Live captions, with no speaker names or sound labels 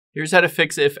Here's how to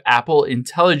fix if Apple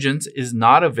Intelligence is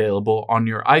not available on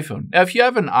your iPhone. Now, if you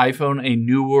have an iPhone, a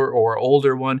newer or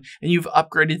older one, and you've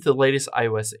upgraded to the latest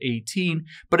iOS 18,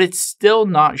 but it's still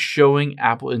not showing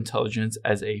Apple Intelligence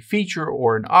as a feature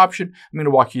or an option, I'm going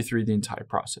to walk you through the entire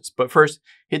process. But first,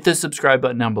 hit the subscribe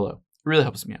button down below. It really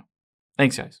helps me out.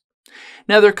 Thanks, guys.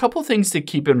 Now, there are a couple things to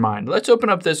keep in mind. Let's open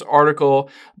up this article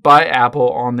by Apple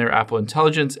on their Apple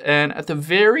Intelligence. And at the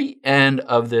very end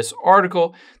of this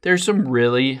article, there's some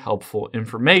really helpful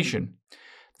information.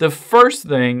 The first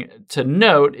thing to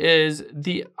note is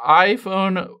the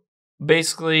iPhone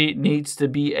basically needs to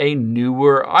be a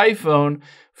newer iPhone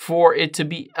for it to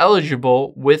be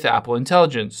eligible with Apple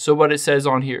Intelligence. So what it says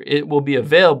on here, it will be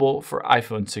available for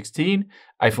iPhone 16,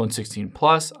 iPhone 16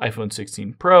 Plus, iPhone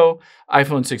 16 Pro,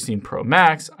 iPhone 16 Pro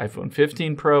Max, iPhone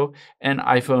 15 Pro, and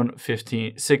iPhone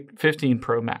 15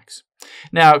 Pro Max.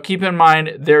 Now, keep in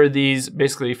mind, there are these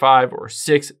basically 5 or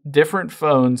 6 different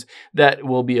phones that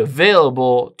will be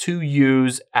available to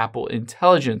use Apple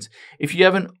Intelligence. If you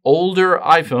have an older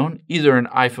iPhone, either an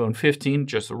iPhone 15,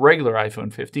 just a regular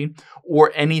iPhone 15,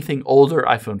 or anything older,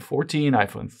 iPhone 14,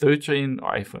 iPhone 13,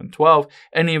 or iPhone 12,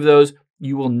 any of those,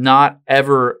 you will not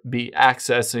ever be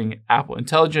accessing Apple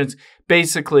Intelligence.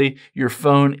 Basically, your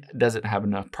phone doesn't have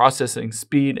enough processing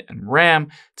speed and RAM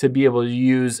to be able to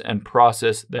use and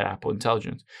process the Apple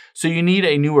Intelligence. So you need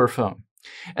a newer phone.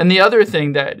 And the other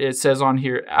thing that it says on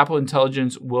here, Apple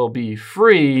Intelligence will be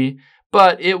free,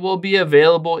 but it will be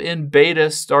available in beta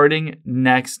starting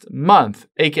next month,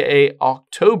 aka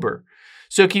October.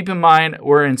 So keep in mind,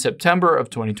 we're in September of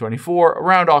 2024,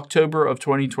 around October of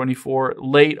 2024,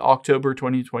 late October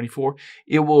 2024,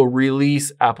 it will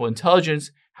release Apple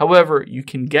Intelligence. However, you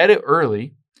can get it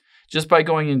early just by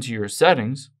going into your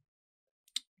settings,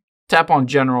 tap on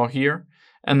General here,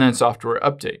 and then Software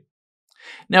Update.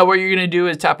 Now, what you're going to do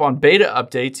is tap on Beta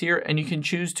Updates here, and you can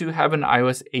choose to have an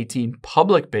iOS 18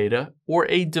 public beta or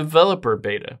a developer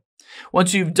beta.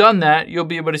 Once you've done that, you'll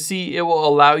be able to see it will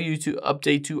allow you to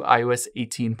update to iOS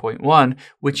 18.1,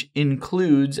 which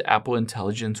includes Apple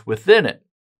Intelligence within it.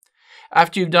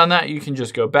 After you've done that, you can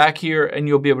just go back here and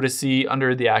you'll be able to see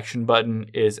under the action button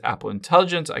is Apple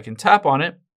Intelligence. I can tap on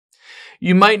it.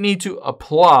 You might need to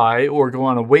apply or go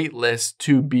on a wait list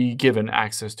to be given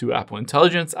access to Apple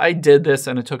Intelligence. I did this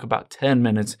and it took about 10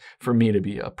 minutes for me to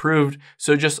be approved.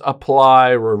 So just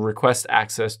apply or request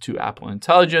access to Apple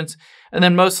Intelligence. And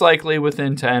then most likely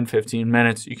within 10-15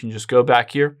 minutes, you can just go back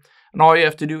here. And all you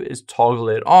have to do is toggle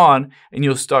it on and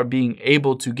you'll start being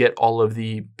able to get all of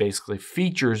the basically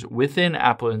features within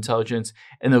Apple Intelligence,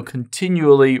 and they'll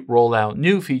continually roll out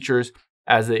new features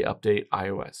as they update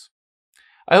iOS.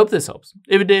 I hope this helps.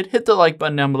 If it did, hit the like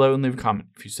button down below and leave a comment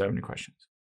if you still have any questions.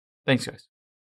 Thanks, guys.